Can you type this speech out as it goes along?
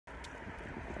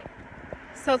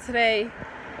So today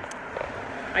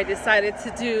I decided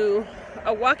to do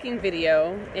a walking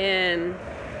video, and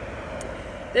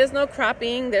there's no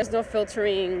cropping, there's no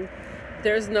filtering,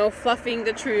 there's no fluffing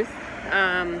the truth.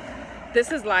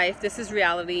 This is life, this is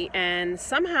reality, and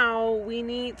somehow we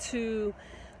need to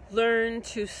learn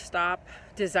to stop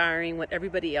desiring what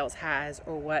everybody else has,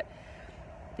 or what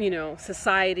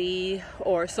society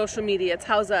or social media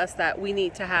tells us that we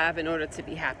need to have in order to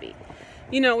be happy.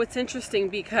 It's interesting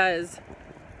because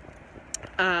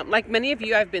like many of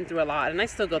you, I've been through a lot, and I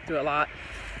still go through a lot,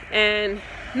 and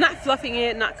not fluffing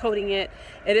it, not coding it.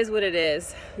 It is what it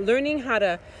is. Learning how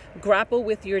to grapple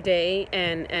with your day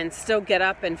and still get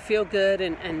up and feel good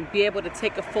and be able to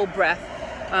take a full breath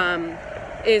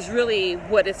is really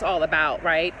what it's all about,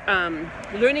 right?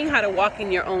 Learning how to walk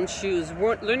in your own shoes,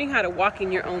 learning how to walk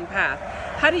in your own path.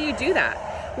 How do you do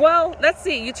that? Well, let's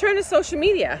see. You turn to social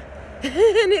media.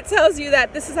 And it tells you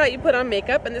that this is how you put on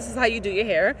makeup, and this is how you do your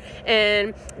hair,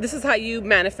 and this is how you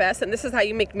manifest, and this is how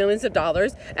you make millions of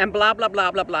dollars, and blah, blah,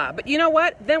 blah, blah, blah. But you know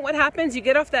what? Then what happens? You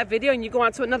get off that video and you go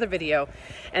on to another video.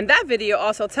 And that video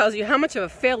also tells you how much of a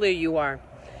failure you are.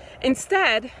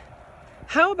 Instead,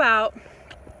 how about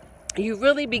you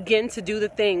really begin to do the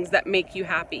things that make you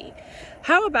happy?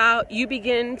 How about you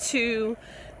begin to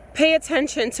pay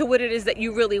attention to what it is that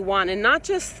you really want, and not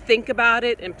just think about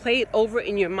it and play it over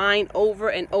in your mind over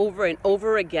and over and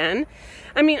over again.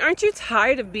 I mean, aren't you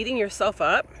tired of beating yourself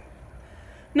up?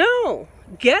 No,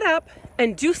 get up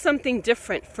and do something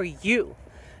different for you.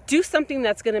 Do something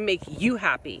that's going to make you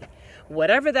happy.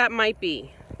 Whatever that might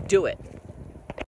be, do it.